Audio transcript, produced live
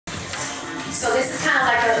So this is kind of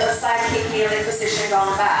like a side kick kneeling position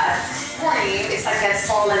gone bad. Morning, it's like that's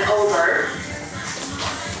fallen over.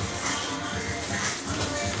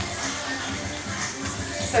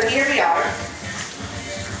 So here we are.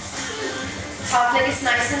 Top leg is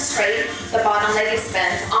nice and straight, the bottom leg is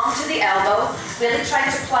bent onto the elbow. Really try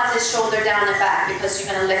to plunge the shoulder down and back because you're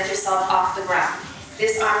going to lift yourself off the ground.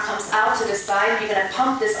 This arm comes out to the side. You're going to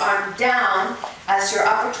pump this arm down as your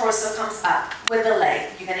upper torso comes up with the leg.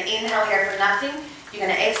 You're going to inhale here for nothing. You're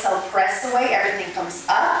going to exhale, press away, everything comes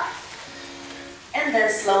up. And then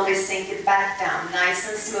slowly sink it back down. Nice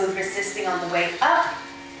and smooth, resisting on the way up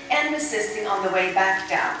and resisting on the way back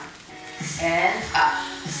down. And up.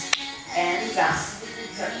 And down.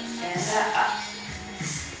 Good. And up.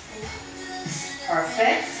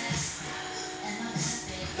 Perfect.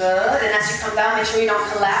 Good. And as you come down, make sure you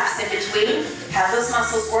don't collapse in between. Have those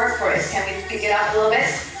muscles work for it. Can we pick it up a little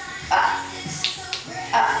bit? Up.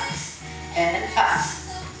 Up. And up.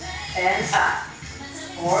 And up.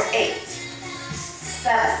 4, 8,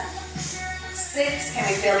 7, 6. Can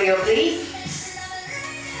we feel the oblique?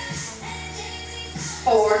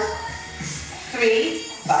 4, 3,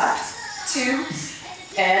 butt. 2,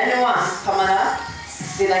 and 1. Come on up.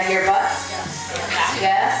 Did I hear butt? Yeah.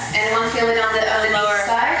 Yes. Anyone feel it on the lower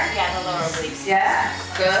side? Yeah, the lower obliques. Yeah.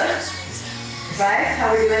 Good. Right.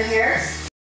 How are we doing here?